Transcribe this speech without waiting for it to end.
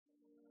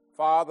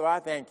Father, I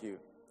thank you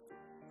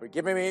for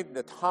giving me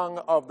the tongue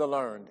of the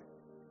learned,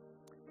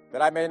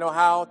 that I may know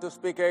how to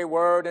speak a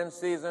word in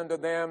season to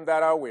them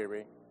that are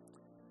weary,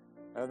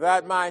 and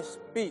that my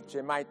speech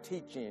and my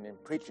teaching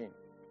and preaching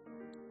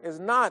is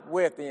not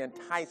with the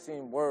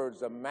enticing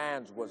words of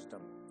man's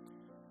wisdom,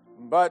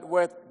 but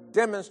with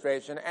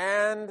demonstration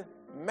and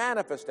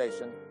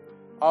manifestation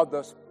of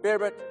the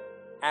Spirit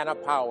and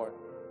of power.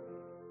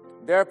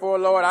 Therefore,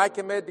 Lord, I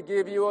commit to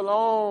give you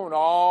alone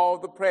all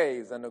the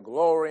praise and the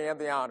glory and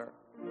the honor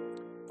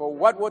for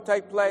what will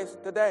take place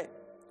today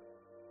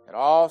and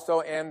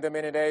also in the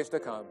many days to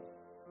come.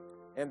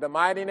 In the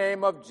mighty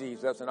name of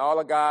Jesus, and all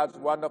of God's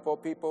wonderful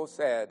people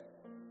said,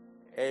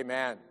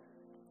 amen.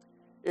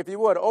 If you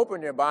would,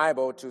 open your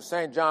Bible to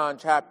St. John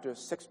chapter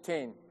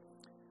 16.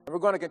 And we're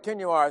going to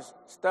continue our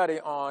study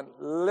on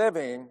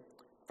living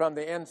from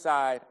the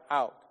inside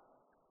out.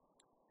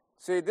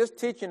 See, this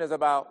teaching is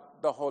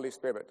about the Holy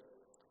Spirit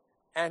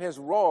and his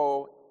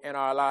role in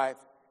our life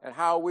and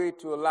how we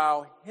to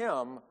allow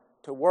him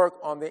to work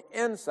on the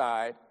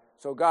inside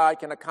so God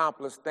can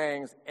accomplish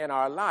things in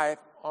our life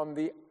on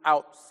the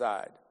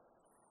outside.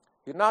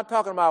 He's not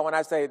talking about, when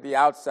I say the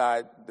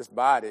outside, this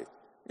body.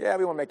 Yeah,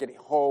 we want to make it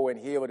whole and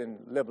healed and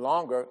live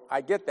longer.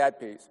 I get that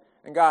piece.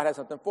 And God has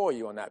something for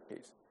you on that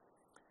piece.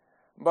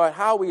 But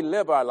how we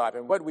live our life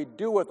and what we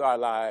do with our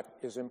life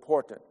is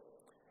important.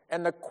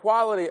 And the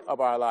quality of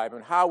our life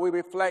and how we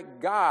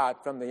reflect God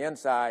from the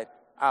inside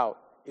out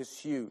is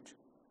huge.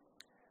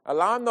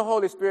 Allowing the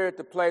Holy Spirit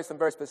to play some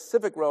very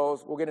specific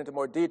roles, we'll get into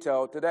more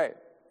detail today.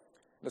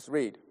 Let's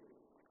read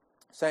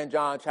St.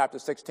 John chapter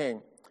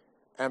 16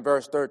 and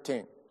verse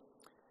 13.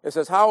 It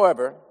says,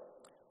 however,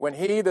 when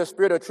he, the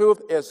Spirit of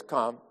truth, is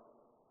come,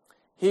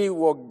 he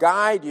will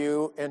guide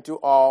you into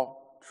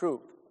all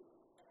truth.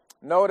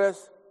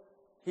 Notice,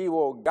 he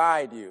will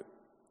guide you.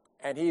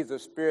 And he's the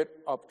Spirit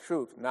of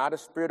truth, not a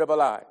spirit of a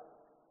lie.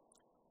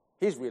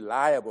 He's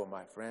reliable,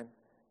 my friend.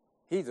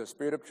 He's the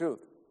Spirit of truth.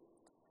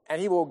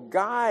 And he will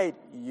guide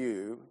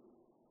you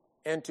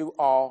into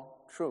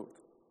all truth.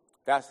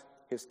 That's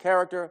his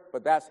character,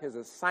 but that's his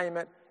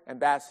assignment, and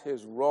that's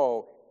his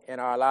role in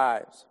our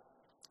lives.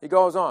 He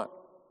goes on.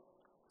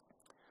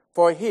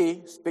 For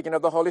he, speaking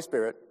of the Holy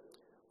Spirit,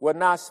 would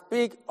not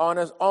speak on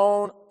his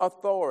own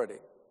authority.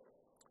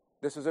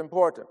 This is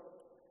important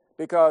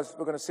because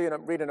we're going to see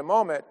and read in a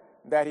moment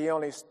that he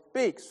only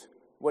speaks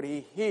what he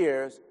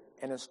hears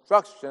and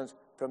instructions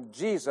from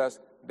Jesus,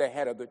 the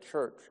head of the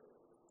church.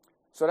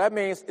 So that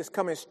means it's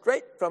coming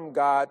straight from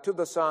God to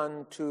the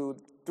Son, through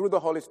the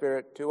Holy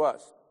Spirit to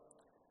us.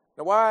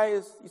 Now,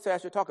 you say I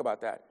should talk about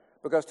that?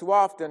 Because too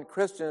often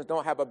Christians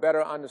don't have a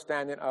better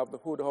understanding of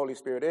who the Holy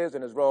Spirit is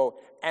and his role,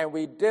 and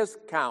we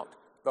discount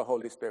the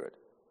Holy Spirit.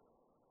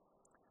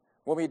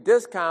 When we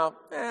discount,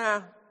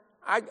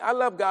 I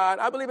love God,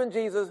 I believe in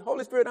Jesus,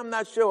 Holy Spirit, I'm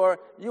not sure,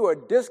 you are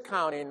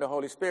discounting the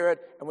Holy Spirit,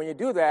 and when you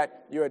do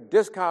that, you are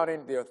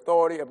discounting the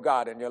authority of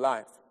God in your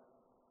life.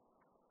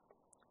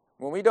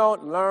 When we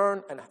don't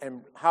learn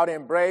and how to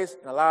embrace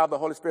and allow the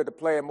Holy Spirit to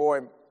play a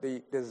more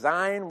the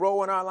design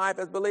role in our life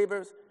as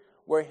believers,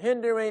 we're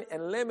hindering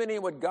and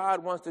limiting what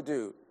God wants to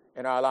do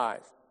in our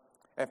lives.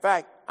 In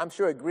fact, I'm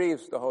sure it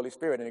grieves the Holy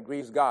Spirit and it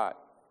grieves God.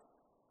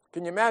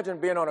 Can you imagine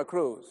being on a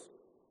cruise?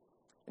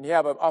 And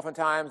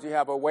oftentimes you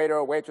have a waiter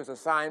or waitress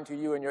assigned to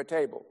you and your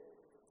table.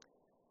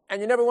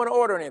 And you never want to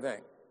order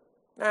anything.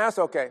 That's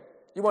okay.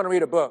 You want to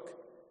read a book.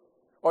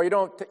 Or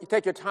you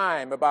take your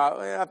time about,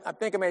 I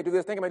think I may do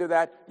this, think I may do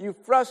that. You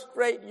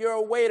frustrate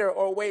your waiter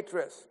or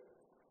waitress.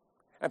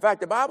 In fact,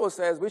 the Bible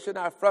says we should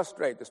not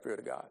frustrate the Spirit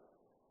of God.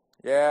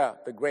 Yeah,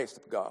 the grace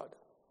of God.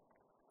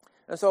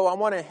 And so I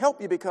want to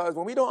help you because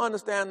when we don't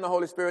understand the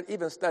Holy Spirit,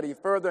 even study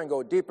further and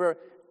go deeper,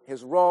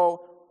 his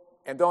role,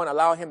 and don't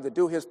allow him to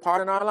do his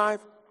part in our life,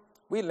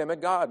 we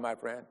limit God, my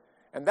friend.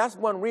 And that's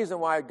one reason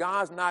why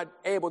God's not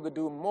able to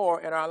do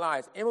more in our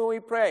lives. And when we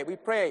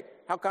pray,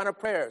 how kind of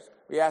prayers?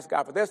 We ask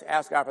God for this,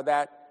 ask God for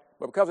that.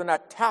 But because we're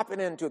not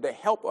tapping into the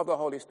help of the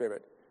Holy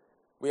Spirit,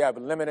 we have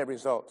limited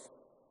results.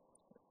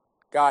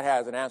 God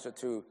has an answer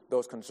to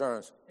those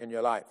concerns in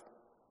your life.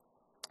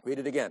 Read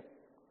it again.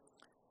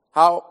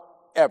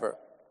 However,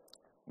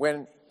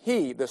 when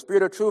he, the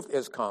Spirit of truth,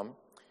 is come,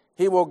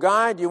 he will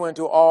guide you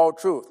into all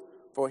truth.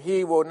 For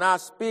he will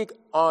not speak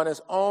on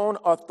his own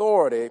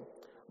authority,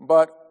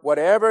 but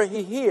whatever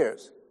he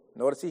hears,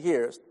 notice he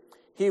hears,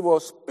 he will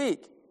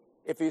speak.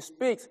 If he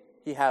speaks,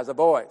 he has a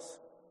voice.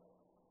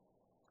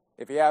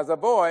 If he has a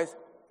voice,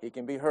 he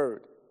can be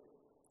heard.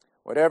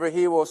 Whatever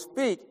he will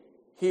speak,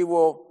 he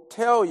will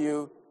tell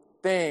you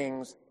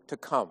things to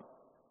come.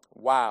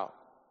 Wow.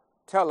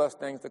 Tell us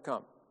things to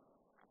come.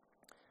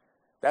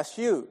 That's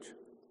huge.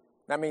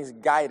 That means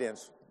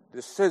guidance,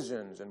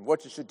 decisions, and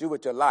what you should do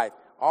with your life.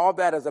 All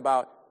that is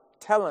about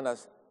telling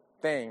us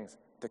things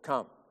to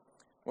come.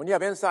 When you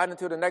have insight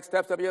into the next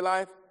steps of your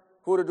life,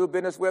 who to do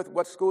business with,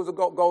 what schools to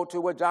go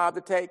to, what job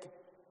to take,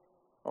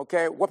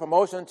 okay, what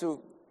promotion to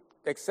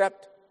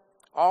accept,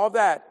 all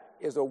that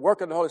is a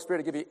work of the Holy Spirit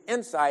to give you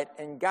insight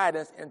and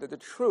guidance into the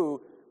true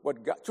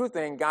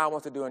thing God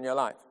wants to do in your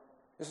life.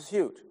 This is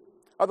huge.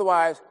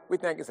 Otherwise, we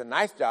think it's a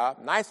nice job,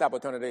 nice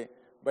opportunity,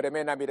 but it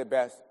may not be the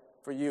best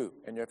for you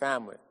and your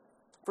family.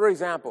 For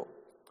example,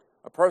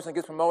 a person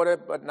gets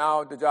promoted, but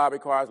now the job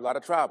requires a lot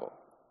of travel.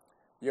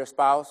 Your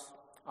spouse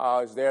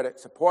is there to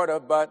support her,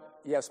 but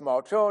you have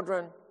small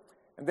children,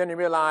 and then you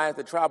realize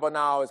the travel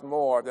now is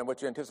more than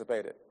what you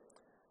anticipated.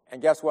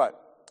 And guess what?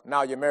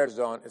 Now your marriage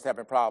is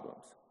having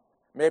problems.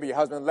 Maybe your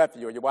husband left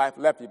you or your wife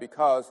left you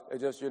because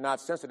it's just you're not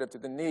sensitive to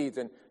the needs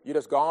and you're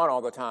just gone all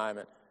the time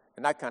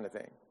and that kind of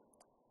thing.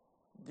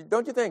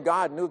 Don't you think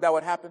God knew that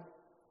would happen?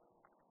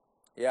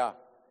 Yeah.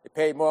 He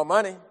paid more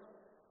money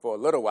for a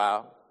little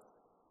while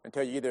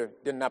until you either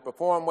did not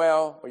perform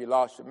well or you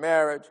lost your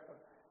marriage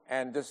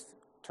and just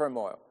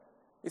turmoil.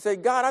 You say,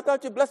 God, I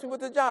thought you blessed me with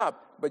the job,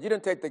 but you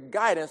didn't take the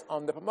guidance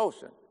on the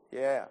promotion.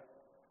 Yeah.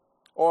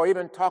 Or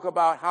even talk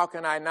about how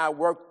can I not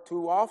work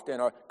too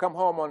often or come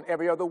home on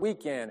every other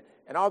weekend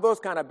and all those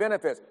kind of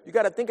benefits. You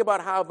got to think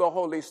about how the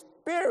Holy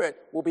Spirit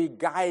will be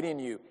guiding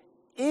you,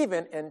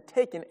 even in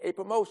taking a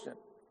promotion.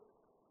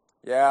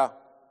 Yeah.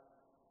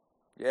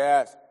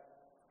 Yes.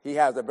 He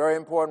has a very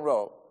important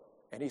role,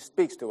 and he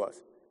speaks to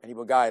us, and he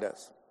will guide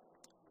us.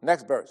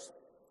 Next verse,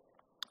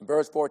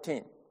 verse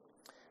 14.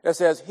 It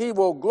says, he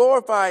will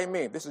glorify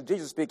me. This is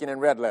Jesus speaking in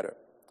red letter.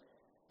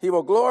 He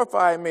will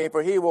glorify me,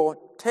 for he will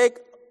take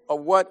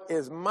of what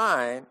is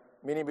mine,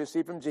 meaning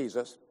received from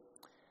Jesus,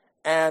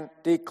 and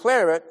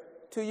declare it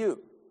to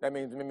you. That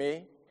means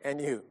me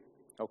and you.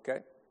 Okay?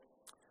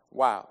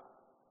 Wow.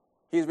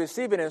 He's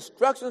receiving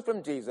instructions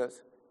from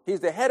Jesus. He's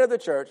the head of the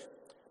church,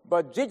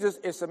 but Jesus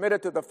is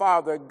submitted to the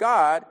Father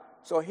God.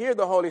 So here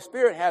the Holy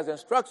Spirit has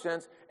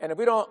instructions, and if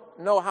we don't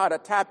know how to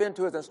tap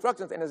into his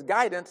instructions and his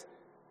guidance,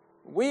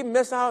 we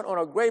miss out on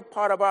a great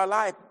part of our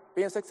life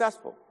being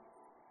successful.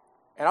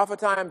 And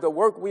oftentimes the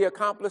work we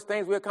accomplish,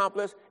 things we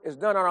accomplish, is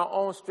done on our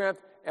own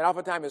strength, and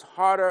oftentimes it's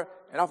harder,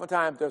 and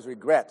oftentimes there's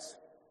regrets.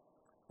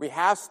 We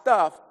have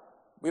stuff,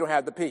 we don't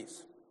have the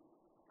peace.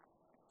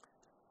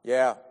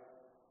 Yeah.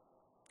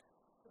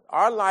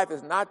 Our life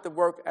is not to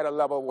work at a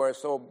level where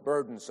it's so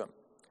burdensome.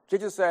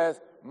 Jesus says,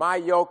 my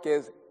yoke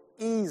is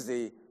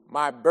easy,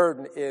 my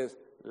burden is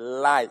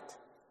light.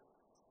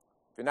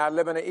 If you're not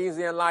living an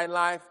easy and light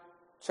life,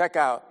 check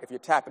out if you're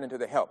tapping into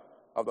the help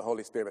of the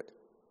Holy Spirit.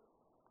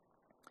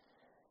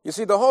 You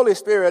see, the Holy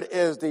Spirit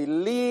is the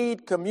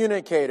lead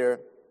communicator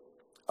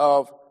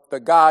of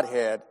the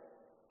Godhead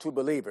to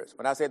believers.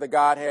 When I say the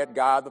Godhead,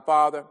 God the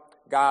Father,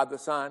 God the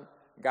Son,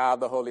 God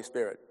the Holy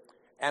Spirit.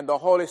 And the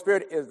Holy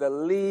Spirit is the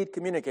lead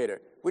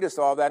communicator. We just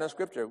saw that in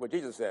Scripture, what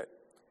Jesus said.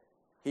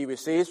 He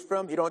receives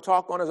from, he don't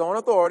talk on his own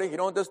authority. He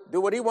don't just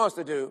do what he wants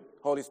to do,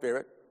 Holy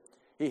Spirit.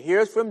 He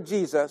hears from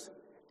Jesus,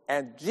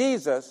 and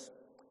Jesus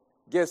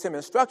gives him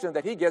instructions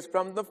that he gets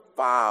from the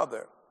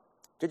Father.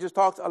 Jesus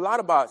talks a lot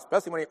about,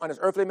 especially when on his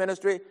earthly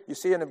ministry, you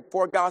see in the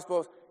 4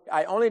 Gospels,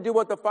 I only do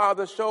what the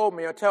Father showed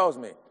me or tells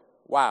me.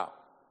 Wow.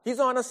 He's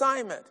on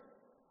assignment.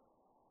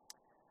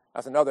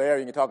 That's another area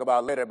you can talk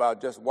about later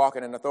about just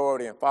walking in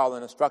authority and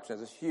following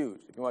instructions. It's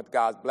huge if you want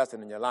God's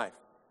blessing in your life.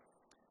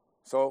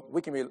 So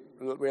we can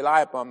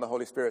rely upon the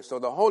Holy Spirit. So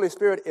the Holy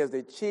Spirit is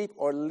the chief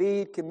or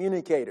lead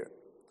communicator.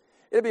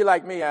 It'd be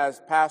like me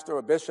as pastor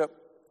or bishop,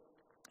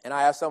 and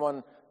I ask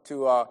someone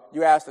to,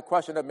 you ask the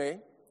question of me,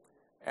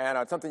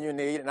 and something you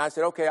need, and I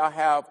said, okay, I'll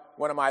have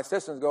one of my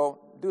assistants go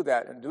do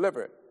that and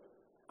deliver it.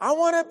 I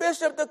want a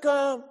bishop to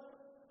come.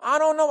 I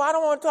don't know. I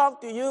don't want to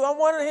talk to you. I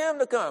wanted him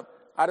to come.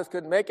 I just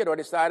couldn't make it or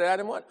decided I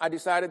didn't want. I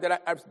decided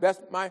that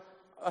best my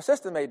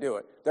assistant may do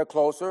it. They're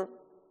closer,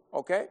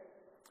 okay?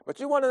 But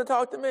you wanted to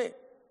talk to me.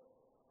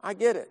 I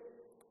get it.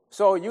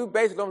 So you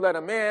basically don't let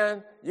him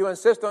in. You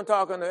insist on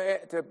talking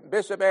to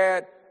Bishop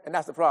Ed, and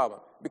that's the problem.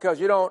 Because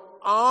you don't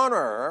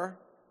honor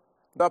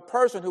the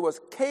person who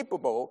was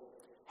capable,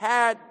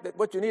 had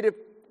what you needed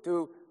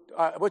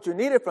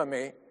from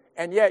me,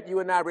 and yet you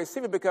would not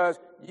receive it because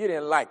you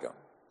didn't like him.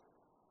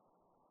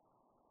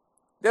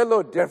 They're a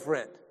little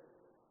different.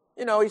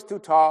 You know, he's too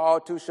tall,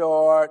 too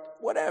short,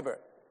 whatever.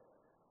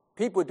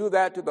 People do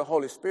that to the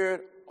Holy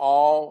Spirit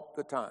all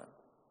the time.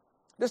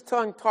 This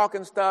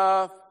tongue-talking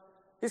stuff,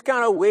 he's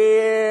kind of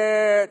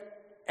weird,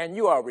 and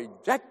you are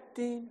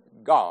rejecting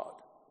God.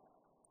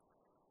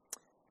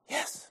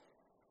 Yes.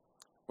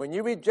 When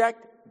you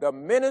reject the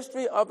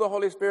ministry of the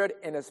Holy Spirit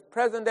in its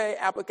present-day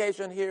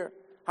application here,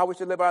 how we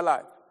should live our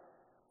life,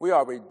 we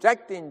are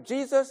rejecting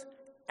Jesus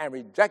and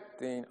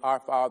rejecting our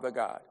Father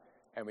God.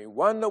 And we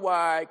wonder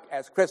why,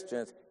 as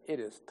Christians, it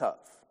is tough.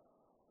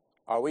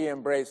 Are we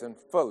embracing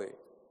fully,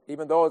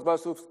 even those of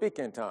us who speak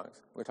in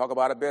tongues? We'll talk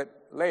about a bit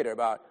later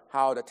about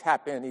how to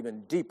tap in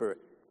even deeper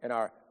in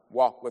our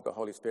walk with the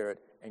Holy Spirit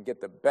and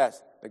get the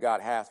best that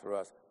God has for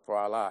us for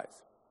our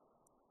lives.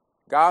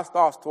 God's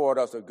thoughts toward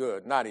us are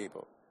good, not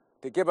evil,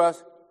 to give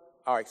us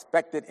our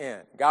expected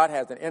end. God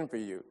has an end for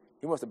you.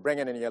 He wants to bring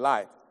it into your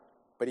life,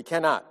 but he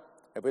cannot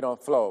if we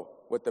don't flow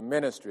with the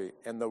ministry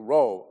and the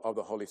role of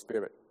the Holy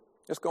Spirit.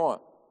 Just go on.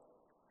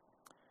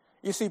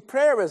 You see,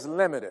 prayer is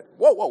limited.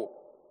 Whoa.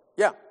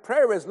 Yeah,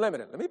 prayer is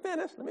limited. Let me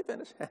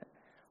finish.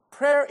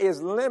 Prayer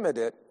is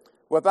limited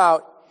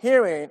without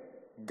hearing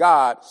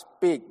God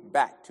speak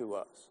back to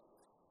us.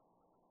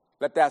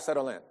 Let that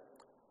settle in.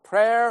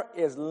 Prayer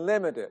is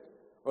limited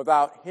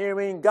without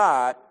hearing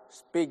God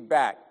speak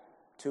back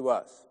to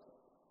us.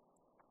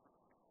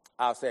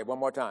 I'll say it one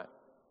more time.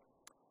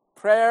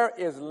 Prayer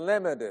is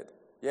limited,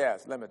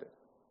 yes, limited,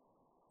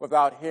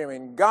 without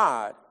hearing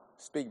God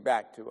speak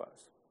back to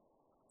us.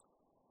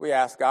 We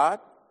ask God,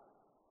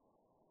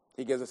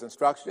 He gives us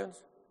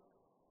instructions,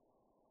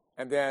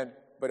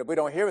 but if we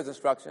don't hear His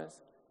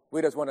instructions,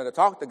 we just wanted to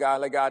talk to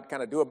God, let God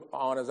kind of do it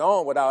on His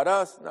own without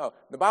us. No,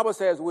 the Bible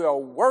says we are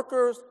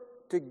workers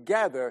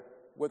together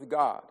with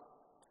God.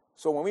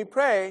 So when we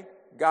pray,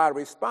 God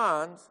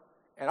responds,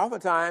 and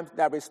oftentimes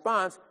that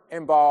response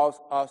involves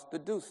us to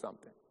do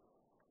something.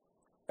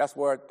 That's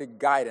where the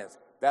guidance,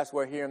 that's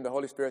where hearing the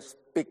Holy Spirit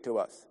speak to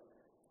us,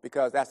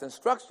 because that's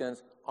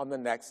instructions on the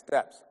next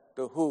steps,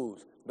 the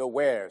who's, the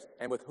where's,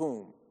 and with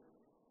whom,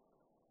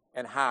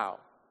 and how.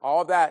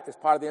 All that is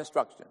part of the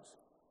instructions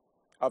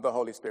of the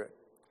Holy Spirit.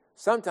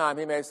 Sometimes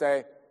He may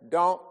say,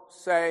 don't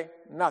say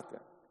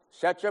nothing.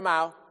 Shut your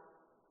mouth.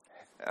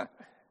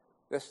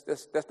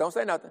 Just don't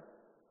say nothing.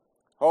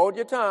 Hold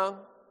your tongue,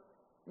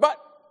 but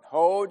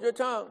hold your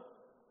tongue.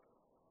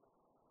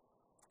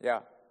 Yeah.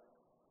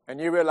 And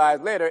you realize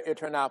later it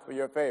turned out for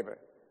your favor.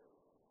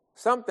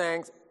 Some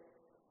things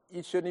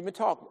you shouldn't even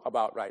talk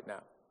about right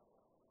now.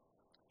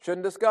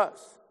 Shouldn't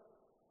discuss.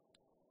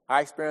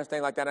 I experienced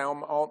things like that in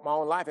my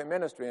own life in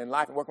ministry and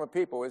life and working with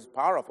people. It's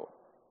powerful.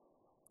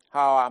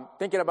 How I'm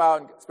thinking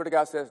about, and the Spirit of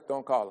God says,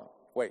 don't call them.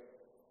 Wait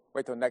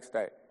till the next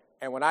day.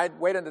 And when I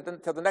waited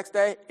until the next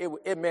day,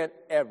 it meant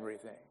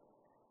everything.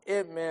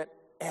 It meant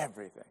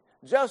everything.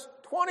 Just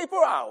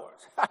 24 hours.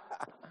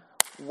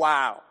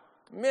 Wow.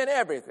 It meant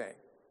everything.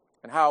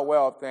 And how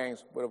well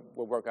things would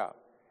work out.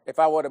 If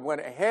I would have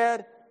went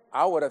ahead,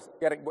 I would have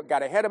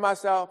got ahead of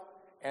myself,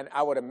 and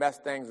I would have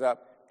messed things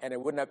up, and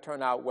it wouldn't have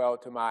turned out well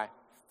to my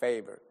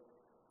favor.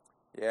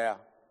 Yeah.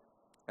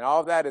 And all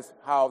of that is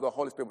how the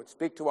Holy Spirit would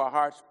speak to our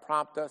hearts,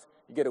 prompt us.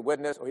 You get a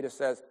witness, or He just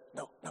says,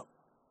 no.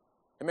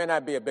 It may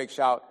not be a big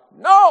shout,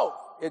 no!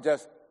 It's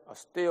just a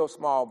still,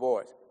 small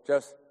voice.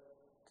 Just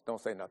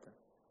don't say nothing,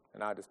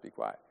 and I'll just be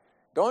quiet.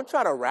 Don't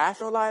try to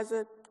rationalize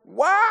it.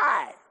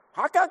 Why?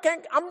 How come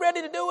I'm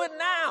ready to do it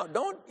now?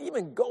 Don't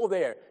even go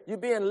there. You're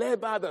being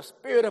led by the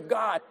Spirit of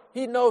God.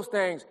 He knows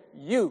things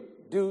you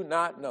do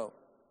not know.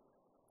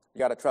 You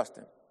got to trust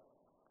Him.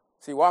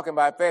 See, walking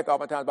by faith,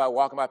 oftentimes about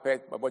walking by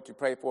faith, but what you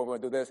pray for, we're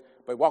going to do this,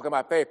 but walking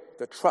by faith,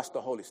 to trust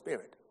the Holy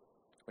Spirit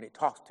when He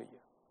talks to you.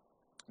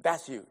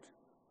 That's huge.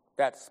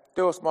 That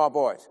still small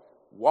voice.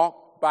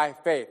 Walk by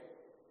faith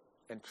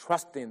and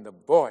trusting the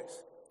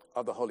voice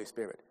of the Holy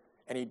Spirit.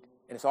 And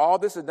so all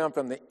this is done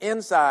from the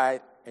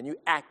inside, and you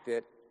act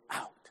it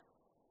out.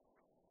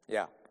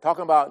 Yeah,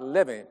 talking about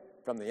living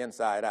from the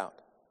inside out.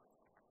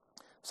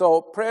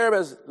 So prayer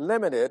is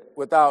limited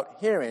without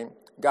hearing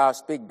God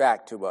speak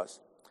back to us.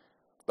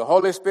 The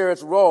Holy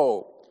Spirit's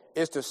role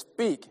is to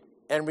speak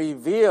and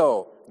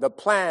reveal the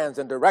plans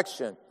and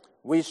direction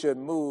we should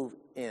move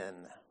in.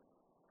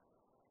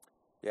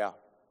 Yeah.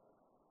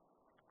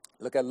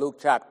 Look at Luke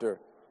chapter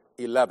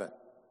 11.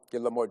 Get a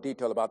little more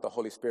detail about the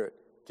Holy Spirit.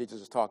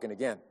 Jesus is talking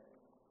again.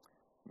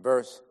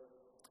 Verse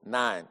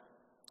 9.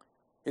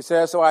 He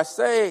says, so I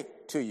say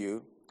to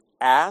you,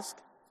 ask,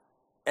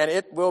 and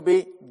it will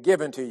be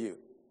given to you.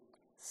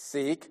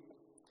 Seek,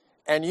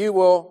 and you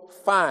will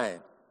find.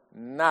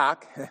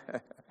 Knock,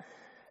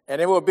 and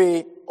it will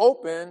be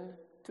open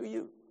to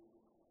you.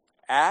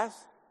 Ask,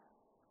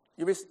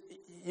 you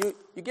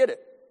get it.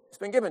 It's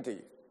been given to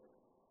you.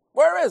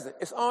 Where is it?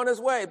 It's on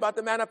its way. It's about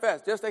to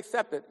manifest. Just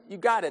accept it. You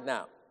got it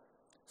now.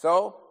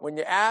 So when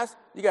you ask,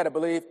 you got to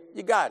believe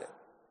you got it.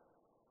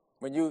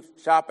 When you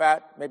shop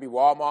at maybe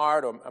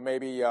Walmart or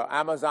maybe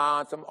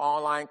Amazon, some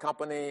online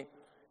company,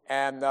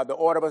 and the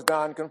order was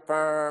done,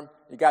 confirmed,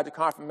 you got the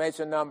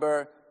confirmation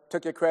number,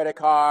 took your credit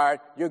card,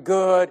 you're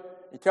good.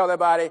 You tell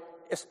everybody,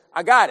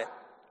 I got it.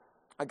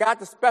 I got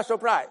the special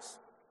price.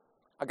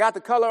 I got the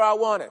color I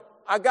wanted.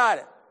 I got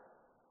it.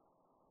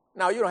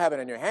 Now, you don't have it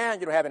in your hand.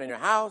 You don't have it in your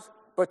house.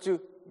 But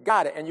you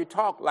got it, and you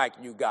talk like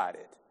you got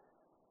it.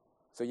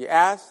 So you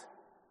ask,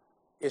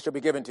 it shall be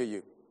given to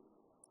you.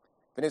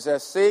 Then it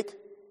says, seek,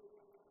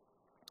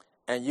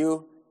 and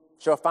you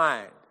shall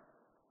find.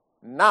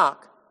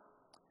 Knock,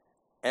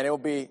 and it will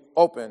be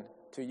open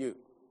to you.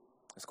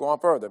 Let's go on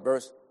further.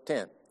 Verse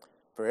 10.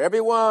 For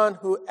everyone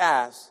who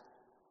asks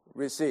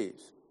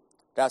receives.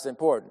 That's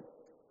important.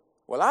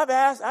 Well, I've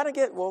asked, I didn't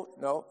get, well,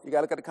 no, you got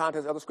to look at the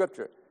context of the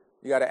scripture.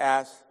 You got to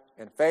ask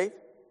in faith.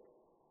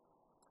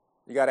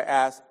 You got to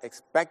ask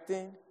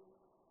expecting.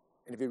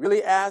 And if you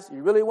really ask,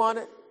 you really want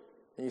it,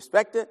 and you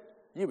expect it,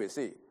 you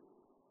receive.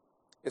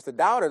 It's the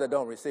doubter that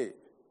don't receive.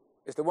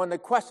 It's the one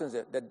that questions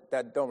it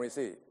that don't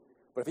receive.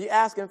 But if you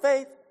ask in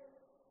faith,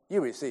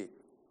 you receive.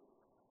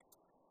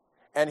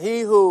 And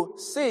he who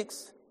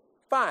seeks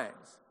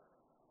finds.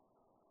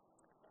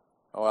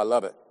 Oh, I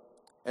love it.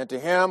 And to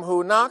him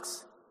who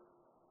knocks,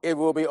 it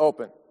will be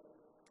open.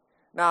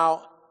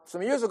 Now,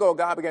 some years ago,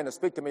 God began to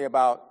speak to me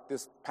about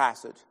this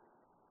passage.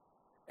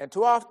 And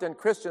too often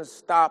Christians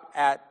stop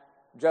at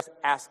just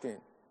asking.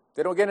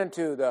 They don't get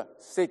into the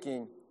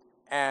seeking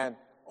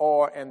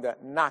or in the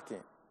knocking.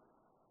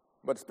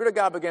 But the Spirit of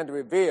God began to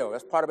reveal.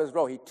 That's part of his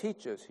role. He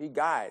teaches, he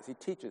guides, he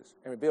teaches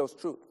and reveals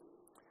truth.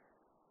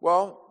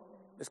 Well,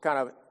 it's kind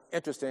of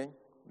interesting.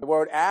 The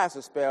word ask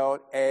is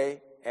spelled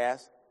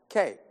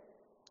A-S-K.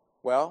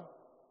 Well,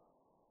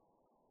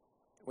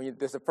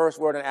 the first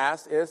word in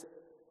ask is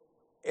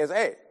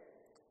A.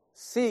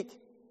 Seek,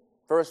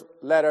 first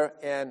letter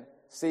in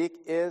seek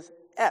is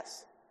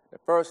S. The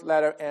first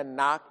letter in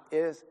knock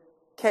is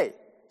K.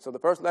 So the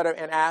first letter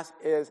in ask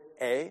is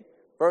A.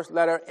 First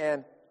letter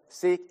in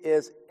seek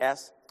is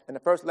S. And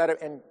the first letter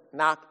in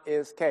knock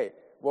is K.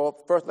 Well,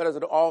 first letters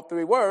of all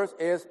three words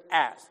is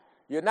ask.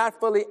 You're not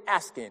fully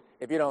asking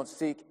if you don't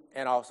seek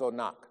and also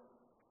knock.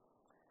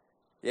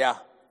 Yeah.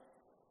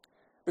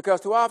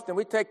 Because too often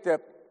we take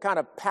the kind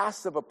of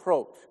passive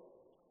approach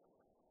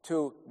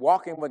to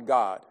walking with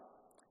God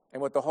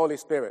and with the Holy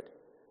Spirit.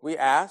 We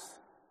ask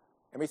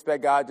and we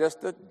expect God just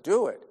to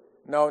do it.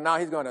 No, now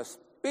he's going to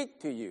speak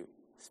to you,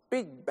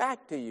 speak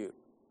back to you.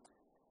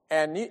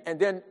 And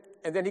then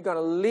he's going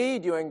to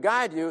lead you and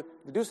guide you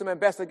to do some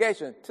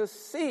investigation, to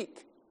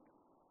seek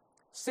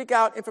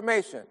out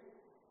information.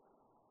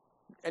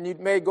 And you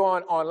may go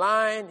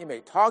online, you may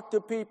talk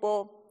to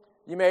people,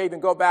 you may even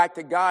go back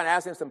to God and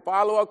ask him some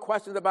follow-up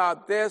questions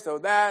about this or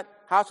that.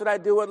 How should I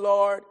do it,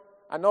 Lord?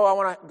 I know I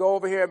want to go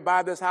over here and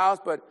buy this house,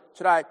 but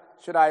should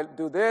I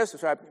do this? Or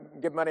should I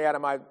get money out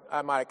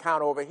of my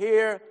account over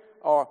here?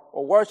 Or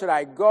where should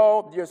I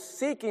go? You're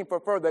seeking for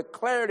further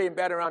clarity and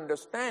better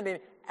understanding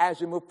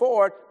as you move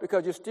forward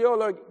because you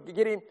still are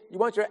you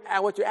want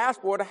what you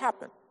ask for to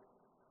happen.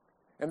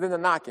 And then the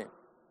knocking.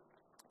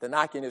 The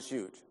knocking is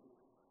huge.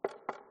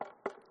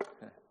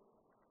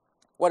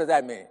 What does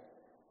that mean?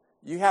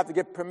 You have to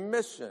get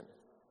permission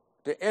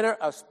to enter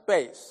a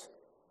space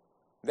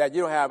that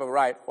you don't have a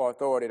right or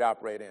authority to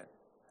operate in,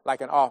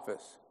 like an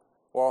office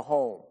or a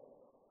home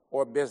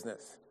or a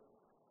business.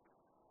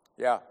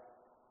 Yeah.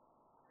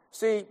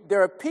 See,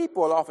 there are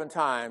people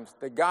oftentimes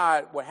that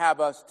God will have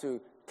us to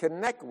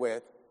connect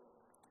with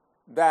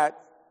that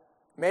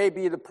may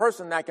be the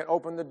person that can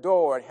open the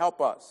door and help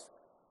us.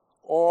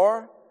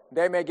 Or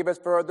they may give us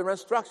further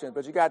instructions,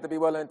 but you got to be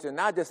willing to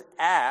not just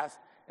ask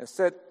and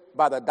sit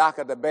by the dock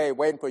of the bay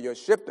waiting for your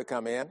ship to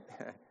come in.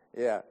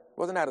 Yeah.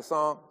 Wasn't that a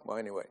song? Well,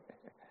 anyway.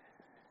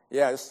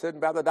 Yeah, just sitting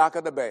by the dock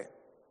of the bay,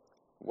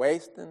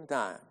 wasting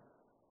time.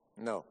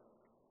 No.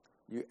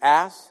 You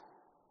ask,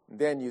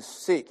 then you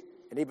seek.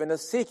 And even the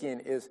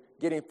seeking is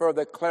getting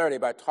further clarity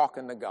by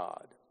talking to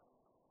God.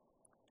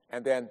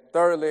 And then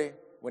thirdly,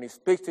 when he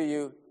speaks to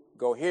you,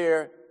 go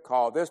here,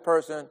 call this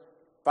person,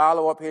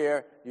 follow up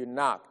here, you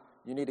knock.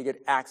 You need to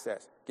get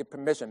access, get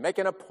permission, make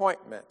an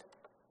appointment.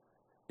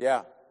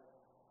 Yeah.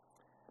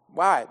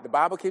 Why? The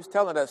Bible keeps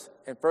telling us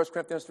in 1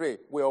 Corinthians 3,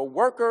 we are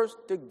workers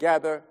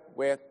together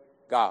with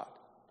God.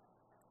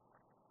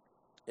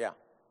 Yeah.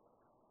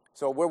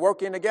 So we're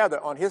working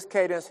together on his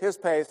cadence, his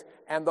pace,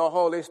 and the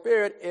Holy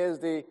Spirit is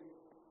the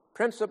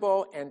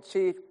principal and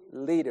chief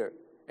leader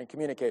and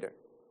communicator.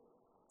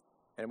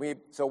 And we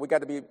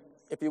got to be,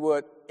 if you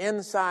would,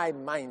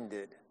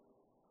 inside-minded.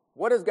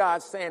 What is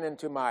God saying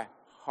into my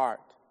heart?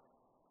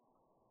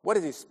 What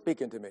is he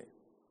speaking to me?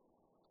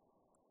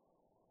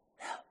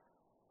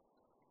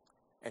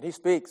 And he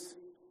speaks,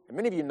 and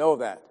many of you know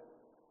that,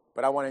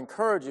 but I want to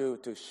encourage you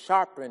to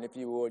sharpen, if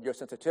you would, your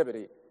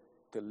sensitivity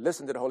to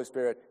listen to the Holy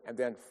Spirit and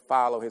then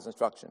follow his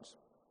instructions.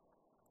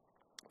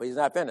 But he's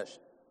not finished.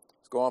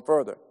 Let's go on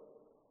further.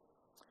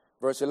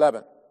 Verse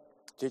 11,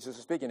 Jesus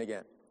is speaking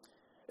again.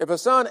 If a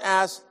son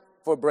asks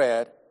for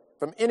bread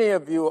from any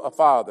of you, a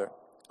father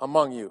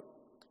among you,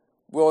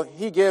 will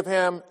he give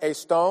him a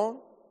stone?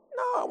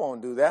 No, I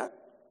won't do that.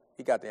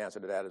 He got the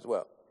answer to that as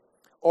well.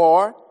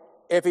 Or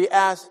if he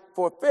asks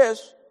for fish,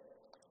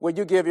 will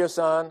you give your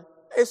son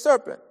a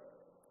serpent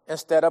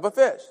instead of a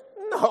fish?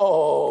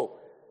 No.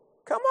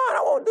 Come on,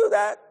 I won't do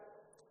that.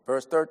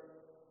 Verse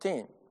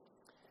 13.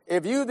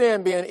 If you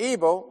then, being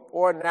evil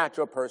or a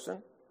natural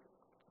person,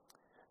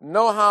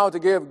 know how to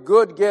give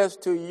good gifts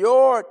to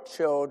your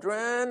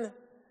children,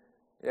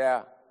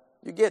 yeah,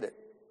 you get it.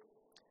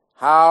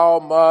 How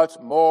much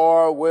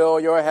more will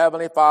your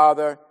heavenly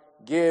Father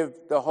give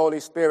the Holy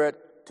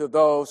Spirit to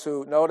those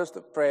who, notice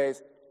the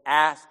phrase,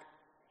 ask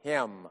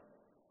him.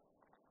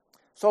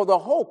 So the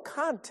whole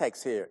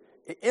context here,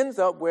 it ends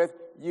up with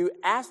you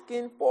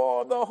asking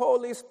for the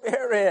Holy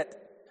Spirit.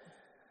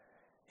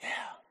 Yeah.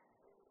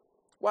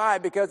 Why?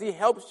 Because he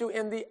helps you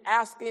in the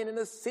asking and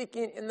the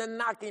seeking and the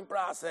knocking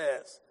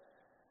process.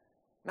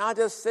 Not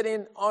just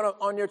sitting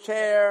on your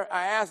chair.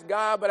 I asked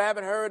God, but I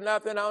haven't heard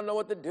nothing. I don't know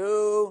what to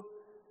do.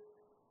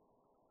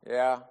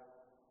 Yeah.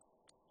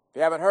 If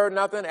you haven't heard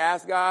nothing,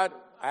 ask God,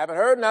 I haven't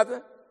heard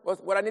nothing.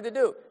 What's what I need to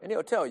do? And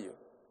he'll tell you.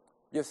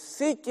 You're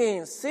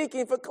seeking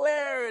for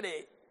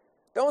clarity.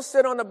 Don't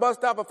sit on the bus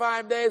stop for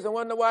 5 days and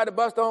wonder why the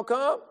bus don't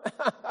come.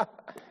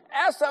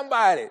 Ask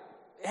somebody.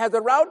 Has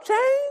the route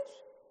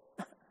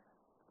changed?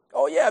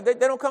 Oh, yeah, they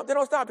don't come. They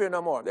don't stop here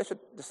no more. The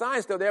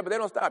sign's still there, but they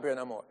don't stop here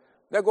no more.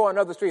 They'll go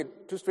another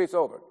street, 2 streets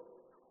over.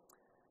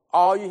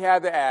 All you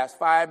had to ask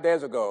 5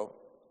 days ago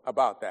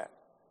about that.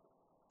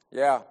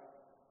 Yeah.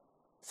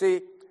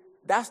 See,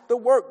 that's the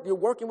work. You're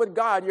working with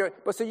God.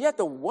 But you have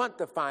to want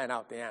to find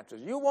out the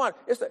answers.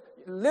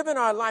 Living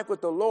our life with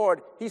the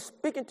Lord. He's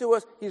speaking to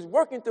us. He's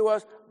working through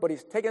us, but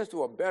he's taking us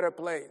to a better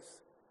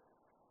place.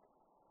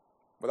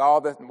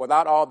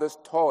 Without all this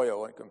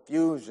toil and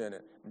confusion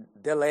and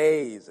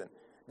delays and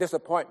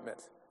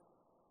disappointments.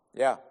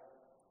 Yeah,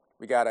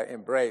 we got to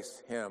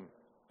embrace him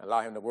and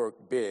allow him to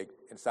work big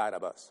inside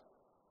of us.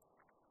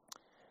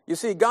 You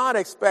see, God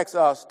expects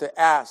us to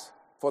ask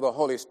for the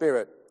Holy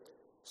Spirit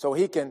so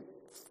he can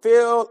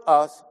fill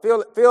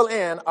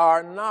in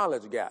our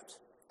knowledge gaps.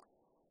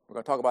 We're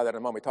going to talk about that in a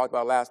moment. We talked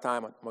about it last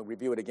time. I'm going to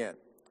review it again.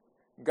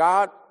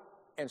 God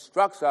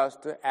instructs us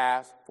to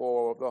ask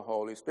for the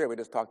Holy Spirit. We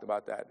just talked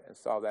about that and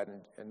saw that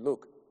in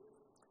Luke.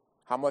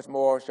 How much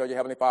more shall your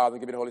Heavenly Father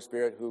give you the Holy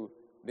Spirit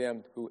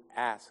them who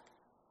ask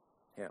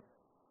him?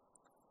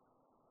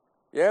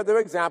 Yeah, there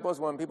are examples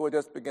when people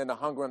just begin to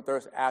hunger and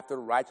thirst after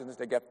righteousness.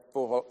 They get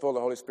full of the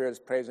Holy Spirit,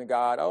 praising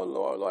God. Oh,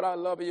 Lord, I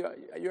love you.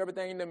 You're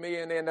everything to me,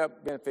 and they end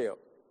up being filled.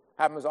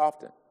 Happens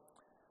often.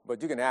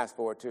 But you can ask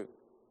for it too.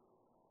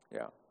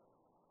 Yeah.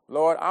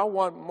 Lord, I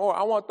want more.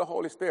 I want the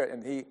Holy Spirit,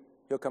 and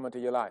he'll come into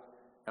your life.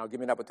 Now,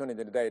 give me an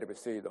opportunity today to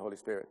receive the Holy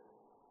Spirit.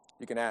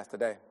 You can ask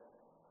today.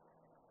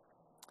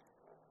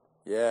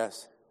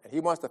 Yes. And he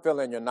wants to fill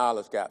in your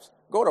knowledge gaps.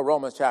 Go to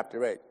Romans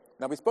chapter 8.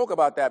 Now, we spoke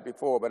about that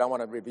before, but I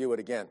want to review it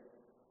again.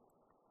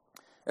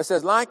 It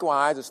says,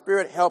 likewise, the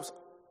Spirit helps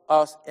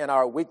us in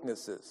our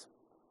weaknesses.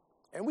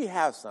 And we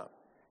have some.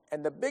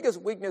 And the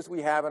biggest weakness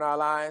we have in our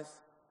lives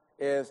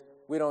is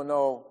we don't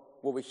know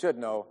what we should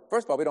know.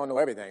 First of all, we don't know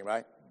everything,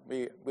 right?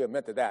 We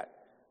admit to that.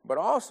 But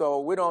also,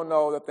 we don't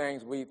know the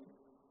things we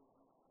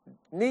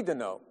need to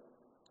know,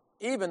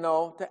 even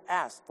know to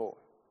ask for.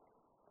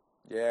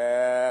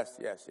 Yes.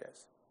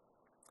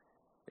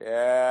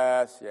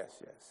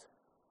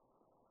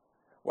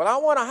 Well, I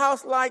want a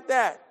house like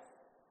that.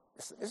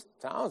 It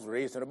sounds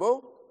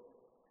reasonable.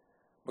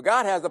 But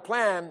God has a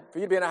plan for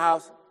you to be in a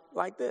house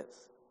like this.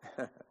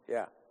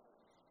 Yeah.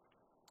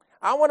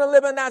 I want to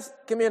live in that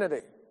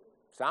community.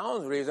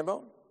 Sounds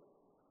reasonable.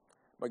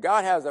 But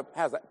God has a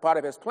part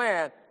of his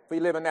plan for you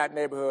to live in that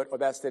neighborhood or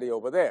that city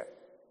over there.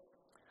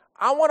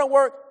 I want to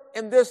work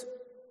in this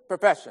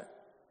profession.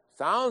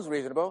 Sounds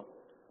reasonable.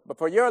 But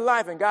for your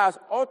life and God's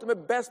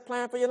ultimate best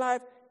plan for your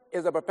life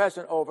is a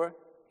profession over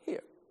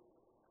here.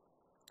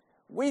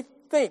 We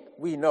think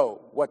we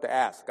know what to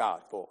ask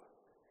God for.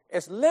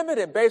 It's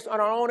limited based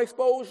on our own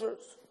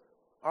exposures,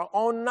 our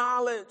own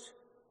knowledge.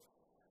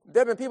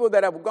 There have been people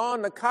that have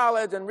gone to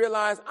college and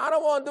realized, I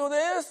don't want to do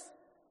this.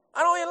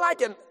 I don't even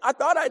like it. I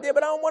thought I did,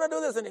 but I don't want to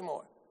do this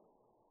anymore.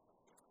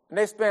 And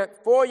they spent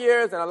 4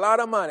 years and a lot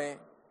of money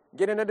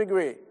getting a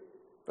degree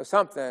for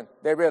something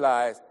they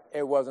realized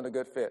it wasn't a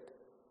good fit.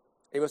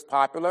 It was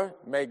popular,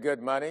 made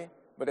good money,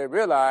 but they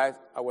realized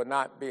I would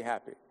not be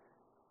happy.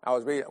 I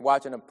was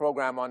watching a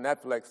program on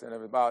Netflix, and it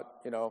was about,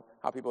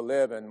 how people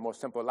live in more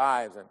simple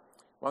lives. And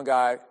one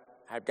guy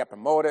had got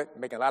promoted,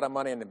 making a lot of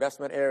money in the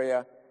investment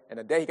area, and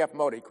the day he got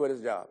promoted, he quit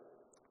his job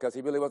because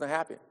he really wasn't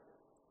happy.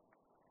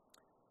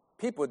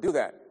 People do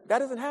that. That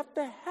doesn't have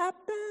to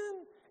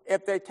happen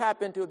if they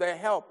tap into the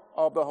help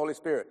of the Holy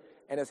Spirit.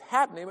 And it's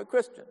happening with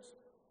Christians.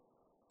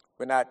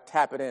 We're not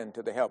tapping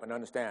into the help and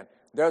understand.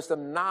 There's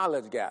some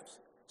knowledge gaps.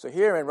 So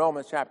here in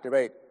Romans chapter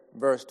 8,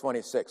 verse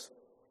 26.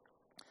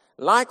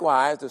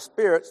 Likewise, the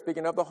Spirit,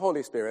 speaking of the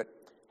Holy Spirit,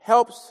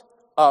 helps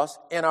us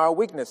in our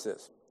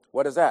weaknesses.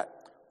 What is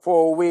that?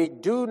 For we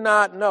do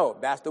not know.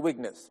 That's the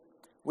weakness.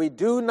 We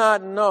do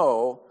not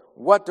know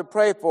what to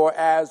pray for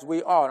as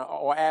we ought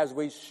or as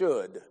we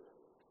should.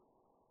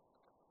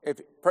 If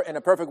in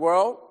a perfect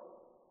world,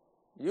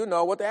 you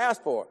know what to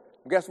ask for.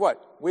 Guess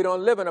what? We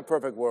don't live in a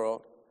perfect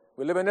world.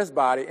 We live in this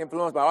body,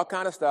 influenced by all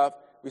kind of stuff.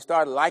 We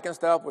start liking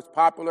stuff what's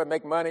popular,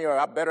 make money, or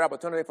a better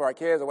opportunity for our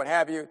kids, or what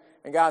have you.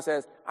 And God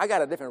says, I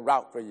got a different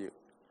route for you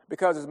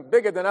because it's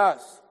bigger than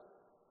us.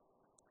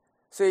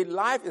 See,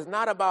 life is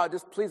not about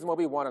just pleasing what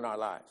we want in our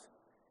lives.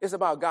 It's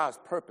about God's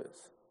purpose.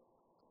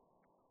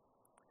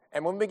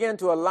 And when we begin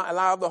to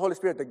allow the Holy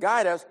Spirit to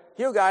guide us,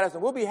 he'll guide us,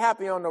 and we'll be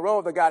happy on the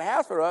road that God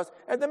has for us.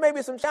 And there may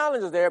be some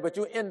challenges there, but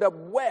you end up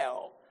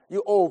well.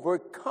 You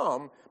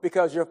overcome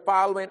because you're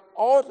following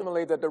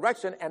ultimately the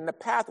direction and the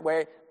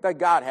pathway that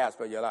God has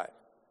for your life.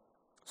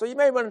 So you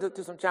may run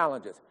into some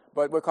challenges,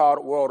 but we're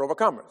called world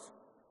overcomers.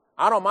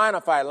 I don't mind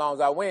a fight as long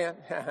as I win.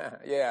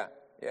 Yeah.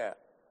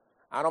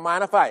 I don't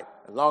mind a fight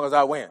as long as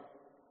I win.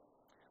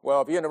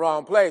 Well, if you're in the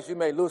wrong place, you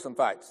may lose some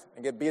fights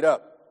and get beat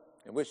up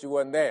and wish you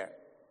wasn't there.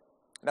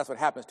 And that's what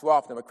happens too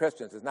often with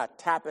Christians, is not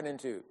tapping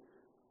into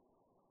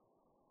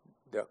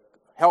the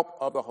help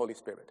of the Holy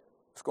Spirit.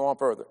 Let's go on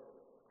further.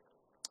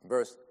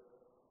 Verse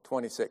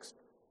 26.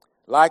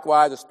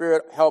 Likewise, the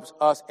Spirit helps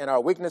us in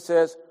our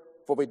weaknesses,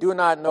 for we do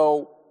not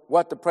know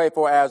what to pray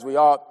for as we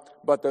ought,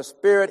 but the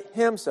Spirit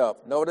himself,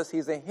 notice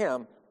he's a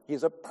him,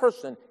 he's a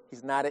person,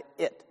 he's not an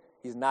it,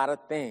 he's not a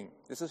thing.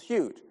 This is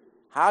huge.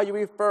 how you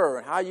refer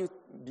and how you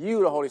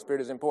view the Holy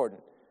Spirit is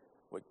important.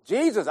 With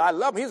Jesus, I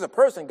love him. He's a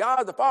person.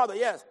 God the Father,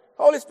 yes.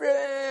 Holy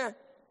Spirit,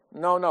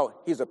 No,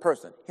 he's a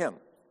person, him.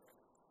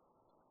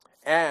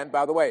 And,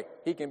 by the way,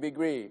 he can be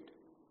grieved.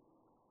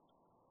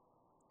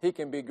 He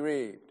can be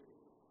grieved.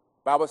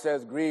 The Bible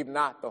says, grieve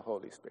not the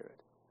Holy Spirit.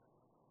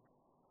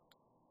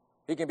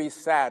 He can be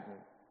saddened.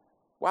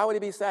 Why would he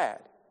be sad?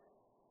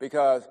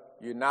 Because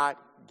you're not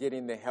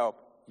getting the help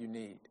you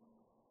need.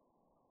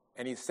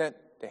 And he's sent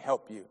to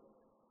help you.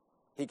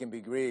 He can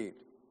be grieved.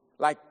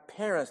 Like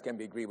parents can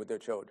be grieved with their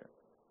children.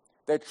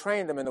 They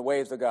train them in the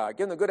ways of God,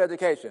 give them a good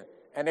education,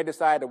 and they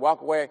decide to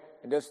walk away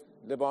and just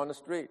live on the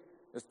street,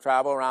 just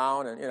travel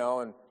around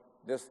and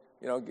just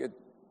get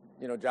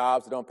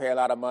jobs that don't pay a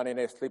lot of money, and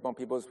they sleep on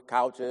people's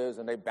couches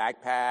and they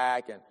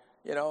backpack, and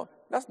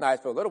that's nice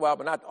for a little while,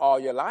 but not all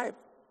your life.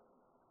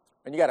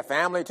 And you got a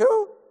family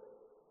too.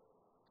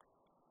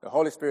 The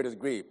Holy Spirit is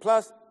grieved.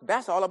 Plus,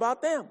 that's all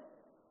about them.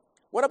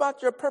 What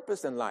about your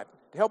purpose in life?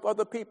 To help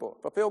other people,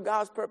 fulfill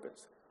God's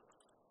purpose.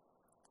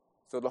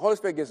 So the Holy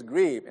Spirit gets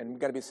grieved, and we've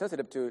got to be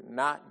sensitive to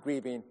not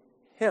grieving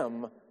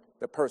him,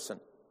 the person.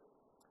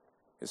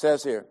 It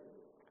says here,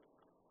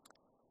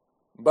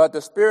 but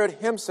the Spirit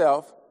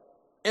himself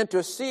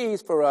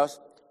intercedes for us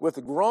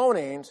with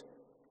groanings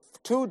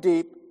too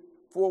deep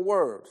for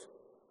words.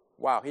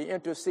 Wow, he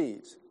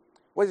intercedes.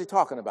 What is he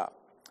talking about?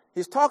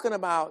 He's talking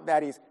about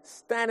that he's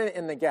standing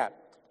in the gap.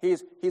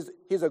 He's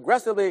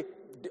aggressively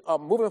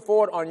moving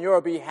forward on your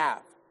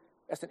behalf.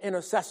 That's an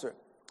intercessor.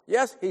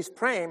 Yes, he's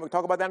praying. We'll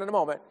talk about that in a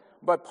moment.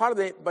 But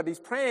but he's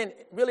praying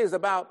really is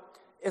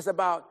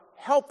about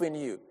helping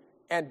you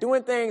and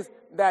doing things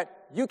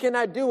that you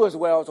cannot do as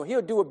well. So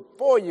he'll do it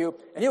for you,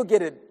 and he'll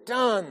get it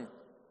done.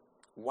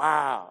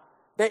 Wow.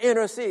 They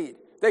intercede.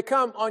 They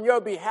come on your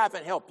behalf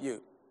and help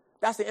you.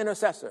 That's the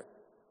intercessor.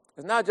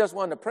 It's not just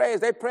one to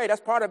praise. They pray.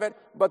 That's part of it.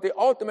 But the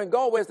ultimate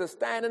goal is to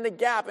stand in the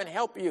gap and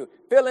help you,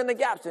 fill in the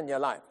gaps in your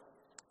life.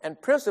 And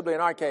principally,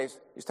 in our case,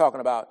 he's talking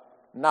about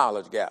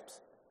knowledge gaps.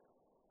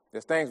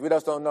 There's things we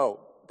just don't know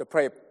to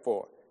pray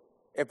for.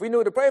 If we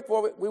knew to pray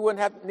for, we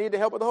wouldn't need the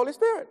help of the Holy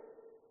Spirit.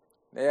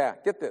 Yeah,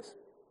 get this.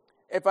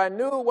 If I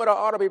knew what I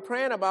ought to be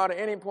praying about at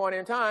any point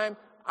in time,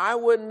 I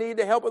wouldn't need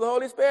the help of the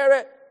Holy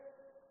Spirit.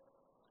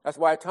 That's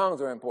why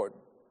tongues are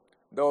important.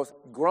 Those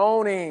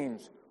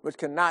groanings which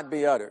cannot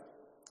be uttered.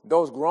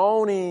 Those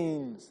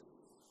groanings.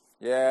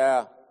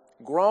 Yeah,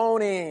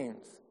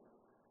 groanings.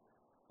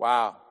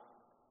 Wow.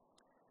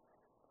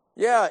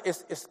 Yeah,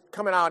 it's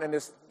coming out in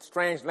this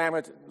strange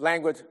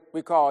language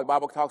we call, the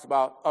Bible talks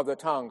about, of the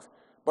tongues.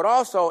 But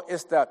also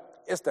it's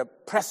the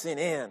pressing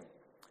in.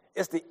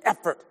 It's the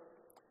effort.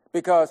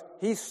 Because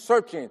he's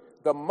searching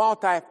the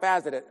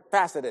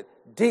multifaceted,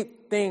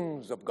 deep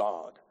things of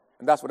God.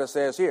 And that's what it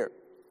says here.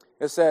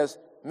 It says,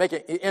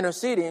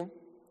 interceding,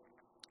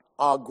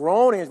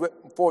 groanings let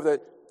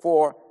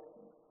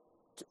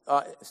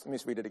me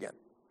read it again.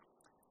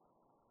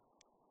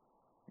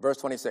 Verse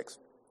 26.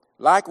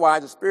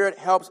 Likewise, the Spirit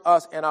helps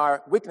us in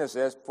our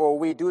weaknesses, for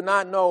we do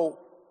not know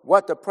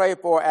what to pray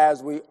for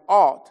as we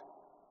ought.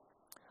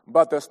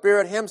 But the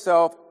Spirit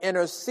himself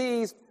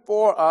intercedes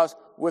for us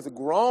with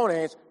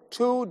groanings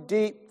too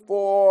deep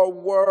for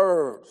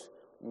words.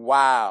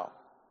 Wow.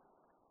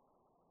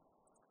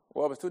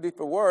 Well, if it's too deep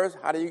for words,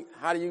 how do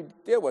you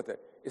deal with it?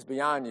 It's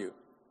beyond you.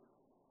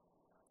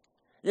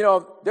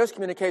 There's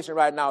communication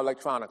right now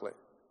electronically.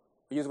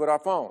 We use it with our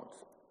phones.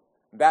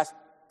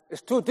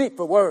 It's too deep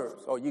for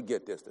words. Oh, you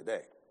get this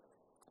today.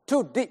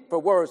 Too deep for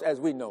words as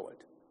we know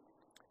it.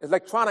 It's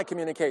electronic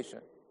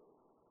communication.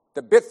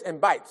 The bits and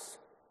bytes,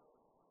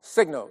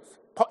 signals,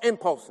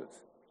 impulses,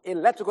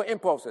 electrical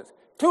impulses.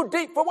 Too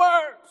deep for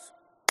words.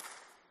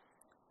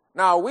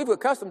 Now, we've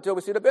accustomed to it.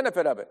 We see the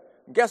benefit of it.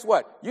 Guess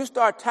what? You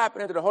start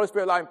tapping into the Holy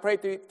Spirit life and pray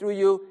through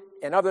you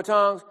in other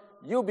tongues,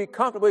 you'll be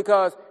comfortable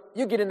because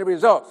you get the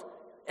results.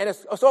 And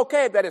it's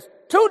okay that it's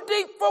too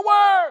deep for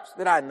words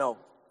that I know.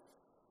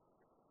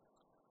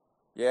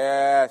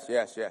 Yes.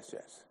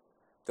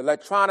 The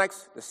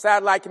electronics, the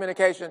satellite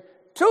communication,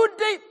 too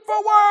deep for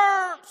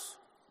words.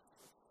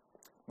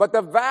 But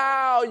the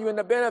value and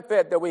the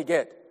benefit that we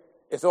get,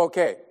 it's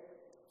okay.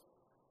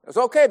 It's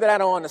okay that I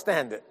don't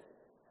understand it.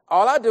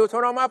 All I do is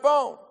turn on my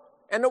phone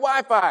and the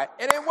Wi-Fi,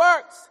 and it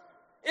works.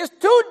 It's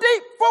too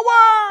deep for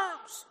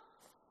words.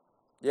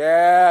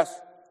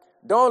 Yes.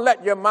 Don't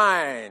let your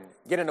mind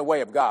get in the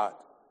way of God.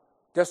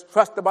 Just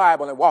trust the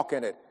Bible and walk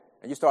in it,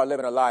 and you start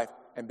living a life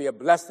and be a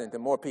blessing to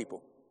more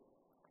people.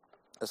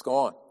 Let's go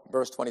on.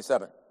 Verse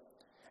 27.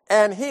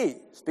 And he,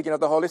 speaking of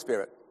the Holy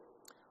Spirit,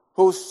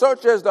 who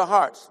searches the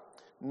hearts,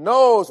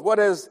 knows what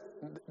is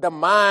the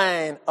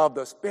mind of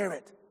the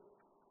Spirit.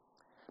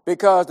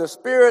 Because the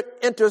Spirit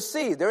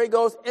intercedes, there he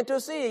goes,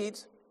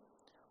 intercedes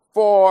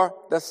for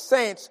the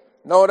saints,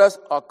 notice,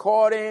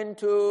 according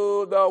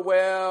to the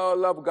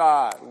will of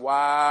God.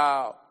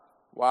 Wow.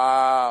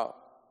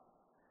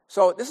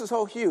 So this is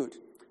so huge.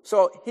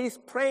 So he's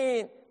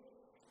praying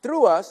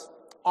through us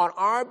on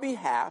our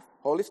behalf,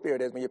 Holy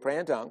Spirit is when you pray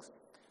in tongues,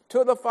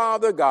 to the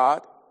Father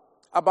God,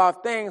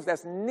 about things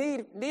that's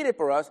needed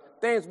for us,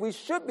 things we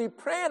should be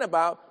praying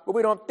about, but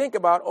we don't think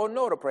about or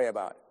know to pray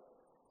about.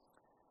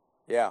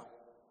 Yeah.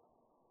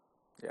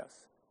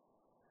 Yes.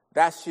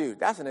 That's huge.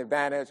 That's an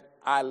advantage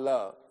I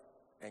love,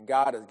 and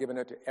God has given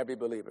it to every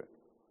believer.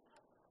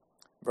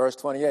 Verse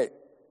 28.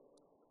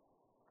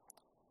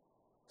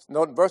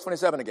 Note verse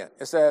 27 again.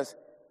 It says,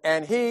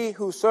 and he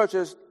who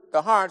searches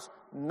the hearts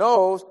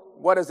knows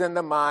what is in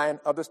the mind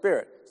of the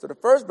Spirit. So the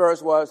first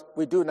verse was,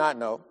 we do not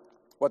know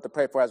what to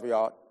pray for as we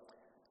ought.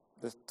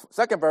 The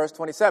second verse,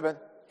 27,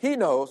 he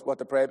knows what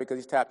to pray because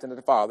he's tapped into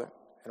the Father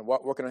and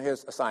working on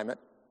his assignment.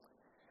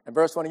 And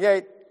verse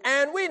 28,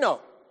 and we know.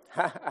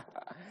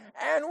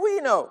 And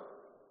we know.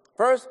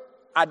 First,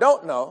 I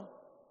don't know,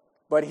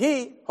 but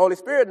he, Holy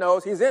Spirit,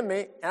 knows he's in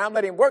me, and I'm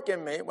letting him work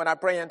in me when I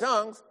pray in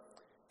tongues.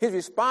 He's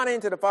responding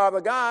to the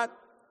Father God.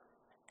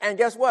 And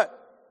guess what?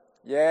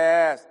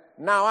 Yes,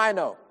 now I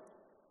know.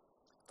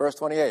 Verse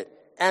 28.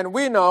 And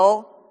we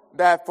know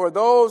that for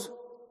those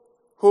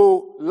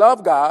who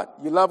love God,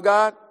 you love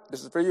God,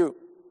 this is for you.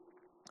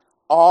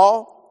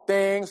 All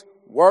things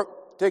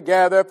work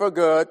together for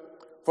good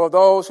for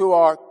those who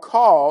are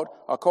called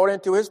according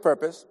to his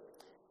purpose,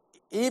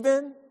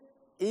 even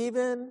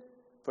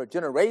for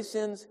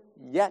generations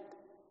yet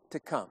to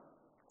come.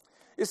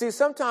 You see,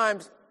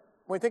 sometimes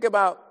when we think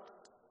about,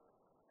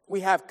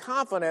 we have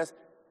confidence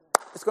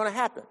it's going to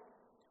happen.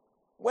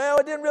 Well,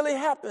 it didn't really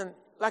happen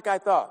like I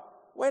thought.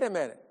 Wait a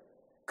minute.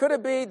 Could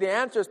it be the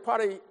answer is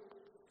probably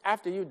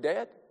after you're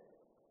dead?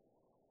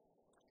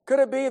 Could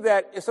it be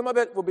that some of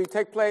it will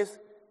take place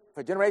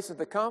for generations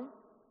to come?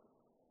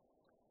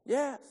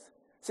 Yes.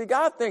 See,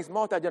 God thinks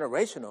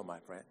multi-generational, my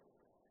friend.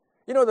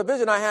 You know, the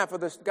vision I have for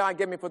this, God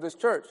gave me for this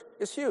church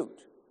is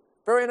huge,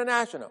 very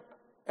international.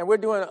 And we're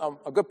doing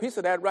a good piece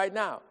of that right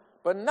now.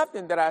 But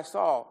nothing that I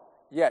saw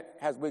yet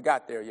has we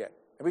got there yet.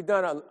 And we've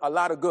done a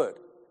lot of good.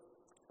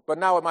 But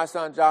now with my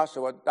son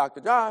Joshua,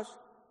 Dr. Josh,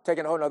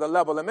 taking a whole other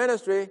level of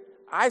ministry,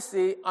 I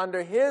see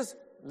under his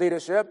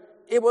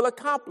leadership, it will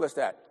accomplish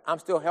that. I'm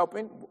still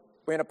helping,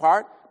 being a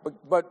part,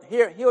 but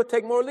here he'll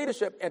take more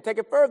leadership and take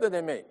it further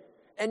than me.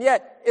 And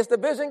yet, it's the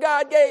vision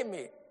God gave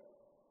me.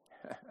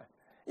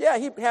 Yeah,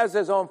 he has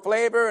his own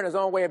flavor and his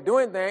own way of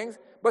doing things,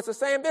 but it's the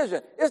same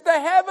vision. It's the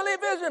heavenly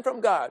vision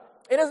from God.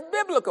 It is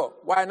biblical.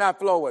 Why not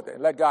flow with it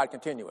and let God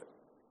continue it?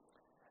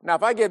 Now,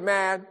 if I get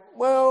mad,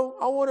 well,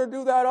 I want to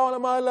do that all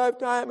in my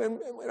lifetime, and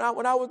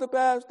when I was the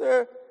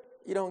pastor,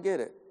 you don't get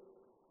it.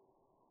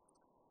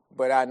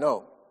 But I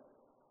know.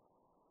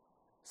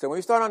 So when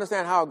we start to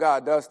understand how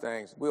God does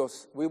things,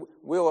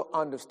 we'll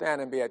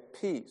understand and be at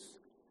peace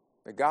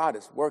that God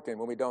is working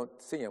when we don't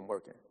see him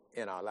working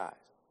in our lives.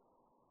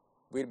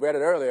 We read it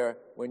earlier,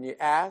 when you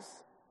ask,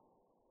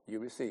 you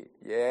receive.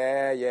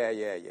 Yeah.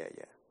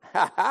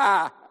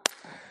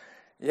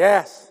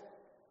 Yes.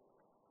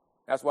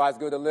 That's why it's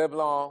good to live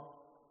long,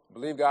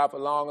 believe God for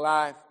long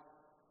life,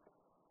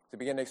 to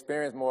begin to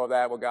experience more of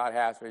that, what God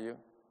has for you.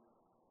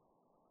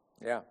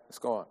 Yeah, let's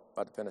go on.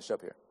 About to finish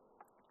up here.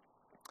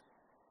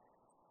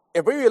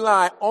 If we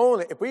rely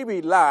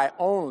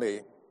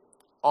only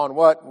on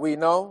what we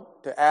know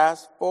to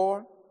ask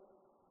for,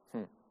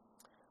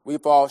 we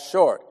fall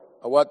short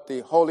of what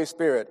the Holy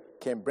Spirit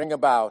can bring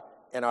about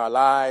in our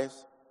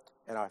lives,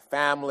 in our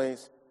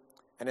families,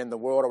 and in the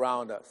world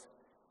around us.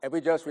 If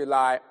we just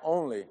rely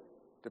only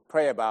to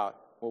pray about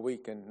what we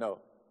can know.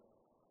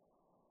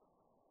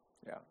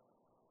 Yeah.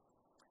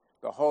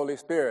 The Holy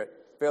Spirit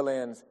fills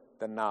in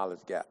the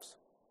knowledge gaps.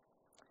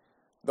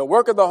 The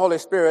work of the Holy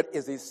Spirit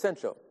is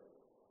essential.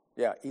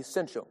 Yeah,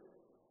 essential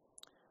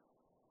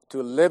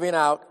to living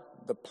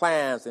out the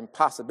plans and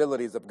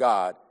possibilities of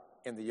God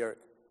in the earth.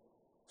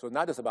 So it's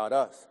not just about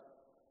us.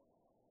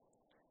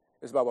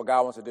 It's about what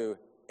God wants to do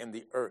in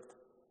the earth.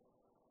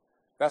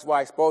 That's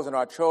why exposing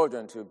our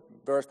children to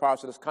various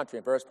parts of this country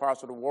and various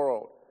parts of the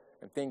world,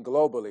 and think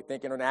globally,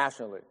 think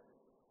internationally.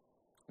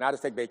 Not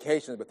just take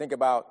vacations, but think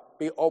about,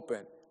 be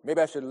open.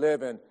 Maybe I should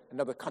live in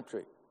another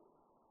country.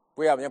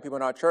 We have young people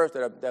in our church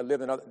that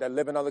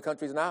live in other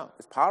countries now.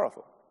 It's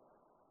powerful.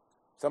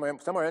 Some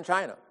are in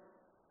China.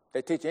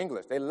 They teach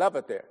English. They love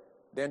it there.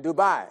 They're in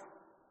Dubai.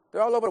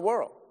 They're all over the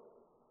world.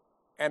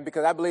 And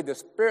because I believe the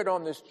Spirit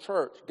on this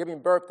church, giving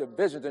birth to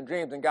visions and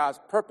dreams and God's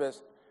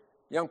purpose,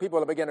 young people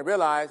are beginning to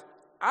realize,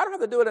 I don't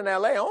have to do it in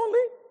L.A. only.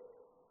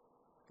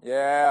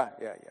 Yeah.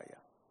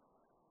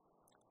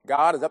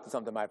 God is up to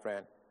something, my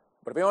friend.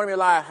 But if we only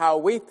rely on how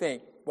we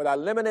think with our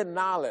limited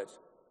knowledge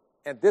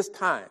at this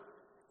time,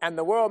 and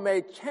the world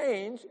may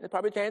change, it'll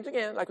probably change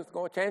again, like it's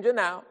going to change it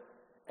now,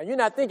 and you're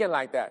not thinking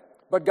like that,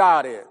 but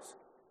God is.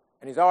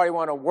 And he's already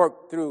want to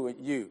work through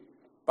you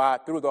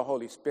through the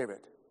Holy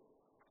Spirit.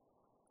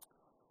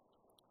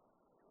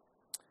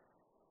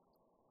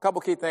 A couple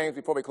key things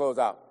before we close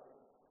out.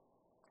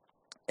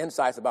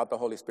 Insights about the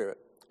Holy Spirit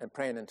and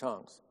praying in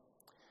tongues.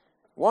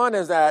 One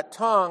is that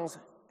tongues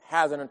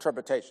has an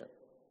interpretation.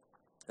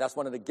 That's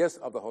one of the gifts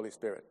of the Holy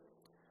Spirit.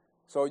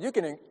 So you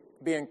can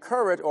be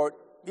encouraged, or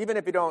even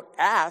if you don't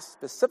ask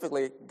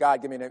specifically,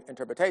 God, give me an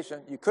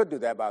interpretation, you could do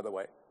that, by the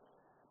way.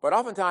 But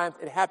oftentimes,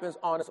 it happens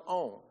on its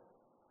own.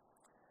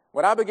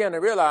 What I began to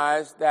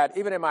realize that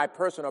even in my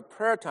personal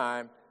prayer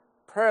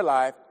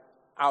life,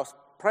 I'll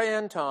pray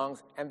in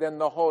tongues, and then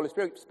the Holy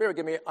Spirit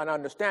give me an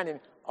understanding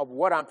of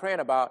what I'm praying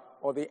about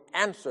or the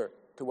answer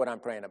to what I'm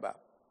praying about.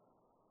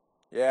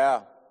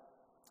 Yeah,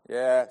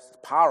 it's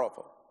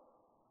powerful.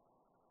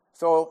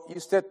 So you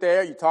sit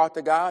there, you talk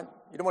to God.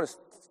 You don't want to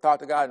talk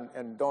to God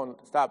and don't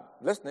stop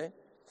listening.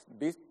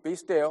 Be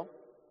still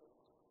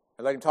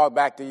and let him talk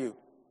back to you.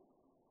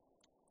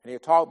 And he'll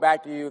talk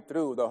back to you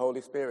through the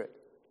Holy Spirit.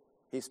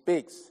 He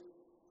speaks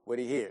what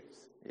he hears.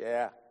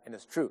 Yeah, and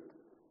it's truth.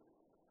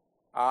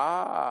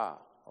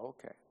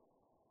 Okay.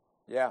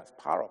 Yeah, it's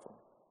powerful.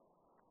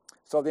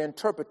 So the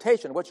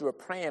interpretation of what you were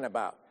praying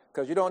about,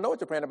 because you don't know what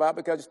you're praying about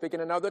because you're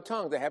speaking in other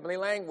tongues, the heavenly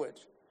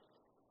language.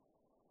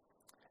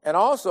 And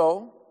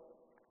also,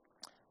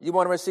 you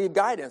want to receive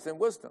guidance and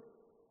wisdom.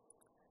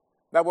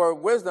 That word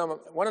wisdom,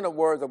 one of the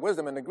words of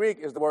wisdom in the Greek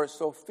is the word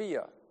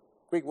Sophia,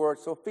 Greek word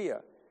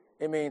Sophia.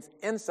 It means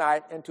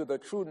insight into the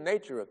true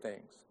nature of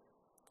things.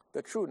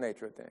 The true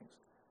nature of things.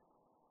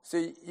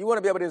 See, you want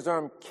to be able to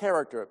discern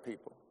character of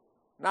people,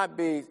 not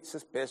be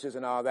suspicious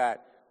and all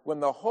that.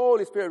 When the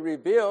Holy Spirit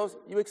reveals,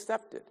 you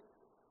accept it.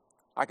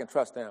 I can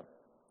trust them.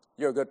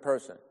 You're a good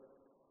person.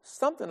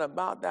 Something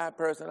about that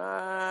person,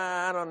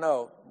 I don't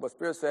know. But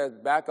Spirit says,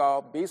 back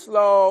off, be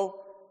slow.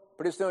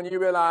 Pretty soon you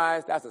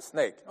realize that's a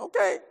snake.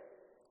 Okay.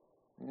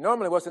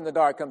 Normally what's in the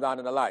dark comes out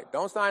in the light.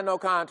 Don't sign no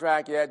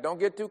contract yet. Don't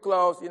get too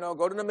close.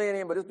 Go to the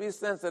meeting, but just be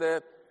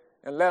sensitive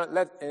and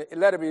let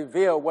it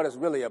reveal what it's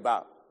really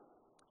about.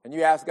 And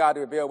you ask God to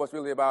reveal what's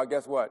really about,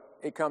 guess what?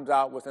 It comes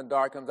out, what's in the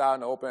dark comes out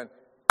in the open.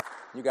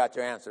 You got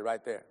your answer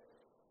right there.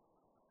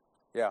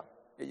 Yeah.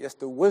 It's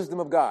the wisdom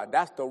of God.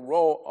 That's the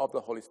role of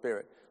the Holy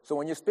Spirit. So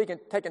when you're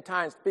taking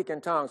time to speak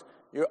in tongues,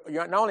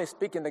 you're not only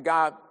speaking to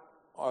God,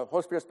 or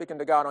Holy Spirit speaking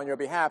to God on your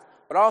behalf,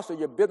 but also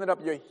you're building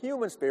up your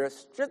human spirit,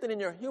 strengthening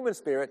your human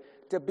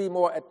spirit to be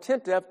more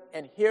attentive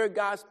and hear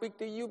God speak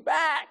to you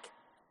back.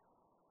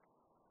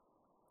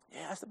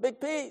 Yeah, that's a big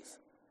piece.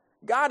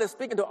 God is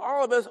speaking to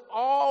all of us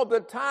all the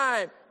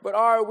time, but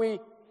are we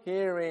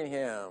hearing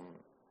him?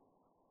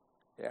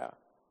 Yeah.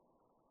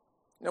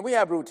 Now, we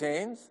have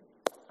routines.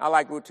 I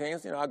like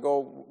routines. I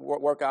go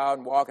work out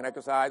and walk and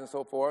exercise and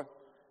so forth.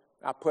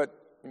 I put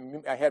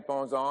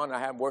headphones on. I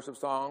have worship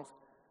songs.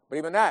 But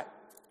even that,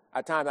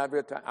 at times, I'm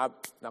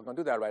not going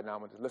to do that right now. I'm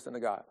going to just listen to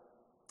God.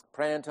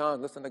 Pray in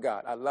tongues, listen to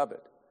God. I love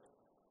it.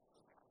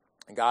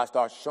 And God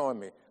starts showing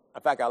me.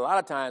 In fact, a lot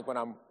of times when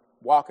I'm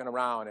walking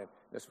around and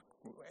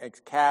it's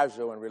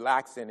casual and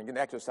relaxing and getting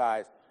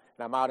exercise,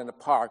 and I'm out in the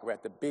park or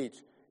at the beach,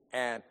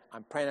 and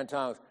I'm praying in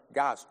tongues,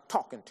 God's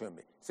talking to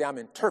me. See, I'm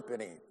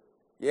interpreting.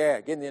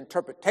 Yeah, getting the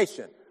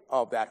interpretation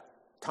of that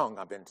tongue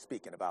I've been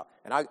speaking about.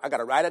 And I got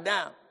to write it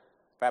down.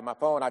 If I have my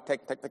phone, I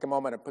take a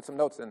moment and put some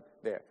notes in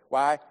there.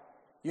 Why?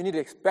 You need to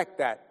expect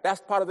that.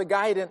 That's part of the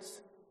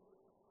guidance.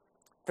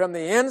 From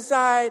the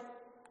inside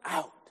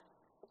out.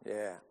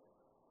 Yeah.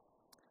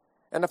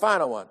 And the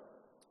final one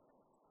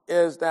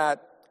is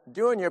that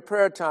during your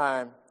prayer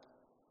time,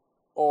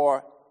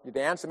 or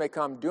the answer may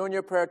come during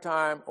your prayer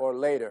time or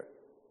later,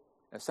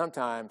 and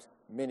sometimes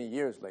many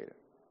years later.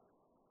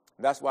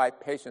 That's why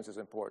patience is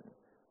important.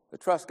 To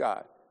trust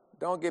God.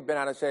 Don't get bent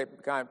out of shape.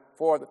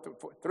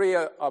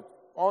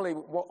 Only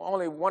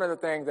one of the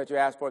things that you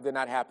asked for did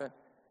not happen.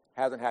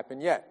 Hasn't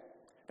happened yet.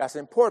 That's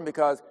important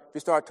because if you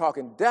start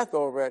talking death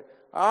over it,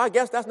 I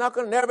guess that's not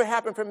going to never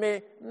happen for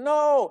me.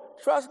 No,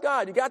 trust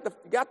God. You got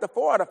the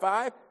 4 out of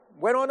 5.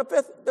 Wait on the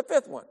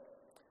fifth one.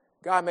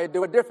 God may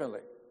do it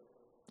differently.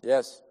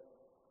 Yes.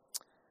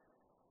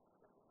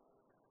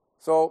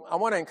 So I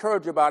want to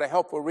encourage you about a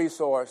helpful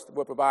resource that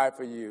we'll provide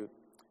for you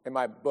in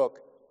my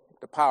book,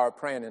 The Power of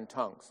Praying in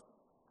Tongues.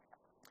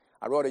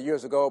 I wrote it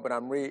years ago, but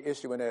I'm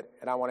reissuing it,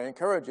 and I want to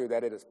encourage you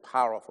that it is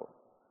powerful.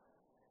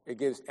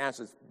 It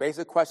answers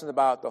basic questions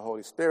about the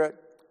Holy Spirit,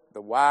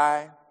 the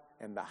why,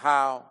 and the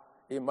how,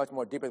 even much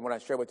more deeper than what I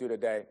share with you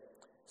today.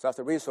 So that's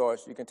a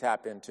resource you can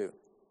tap into.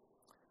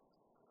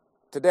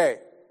 Today,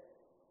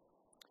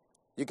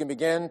 you can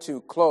begin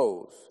to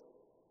close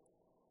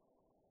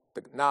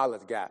the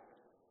knowledge gap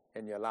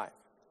in your life.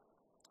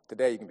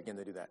 Today, you can begin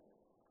to do that.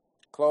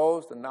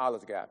 Close the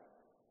knowledge gap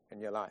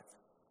in your life.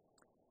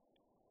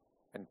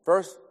 And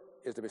first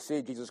is to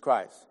receive Jesus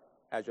Christ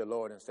as your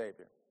Lord and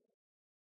Savior.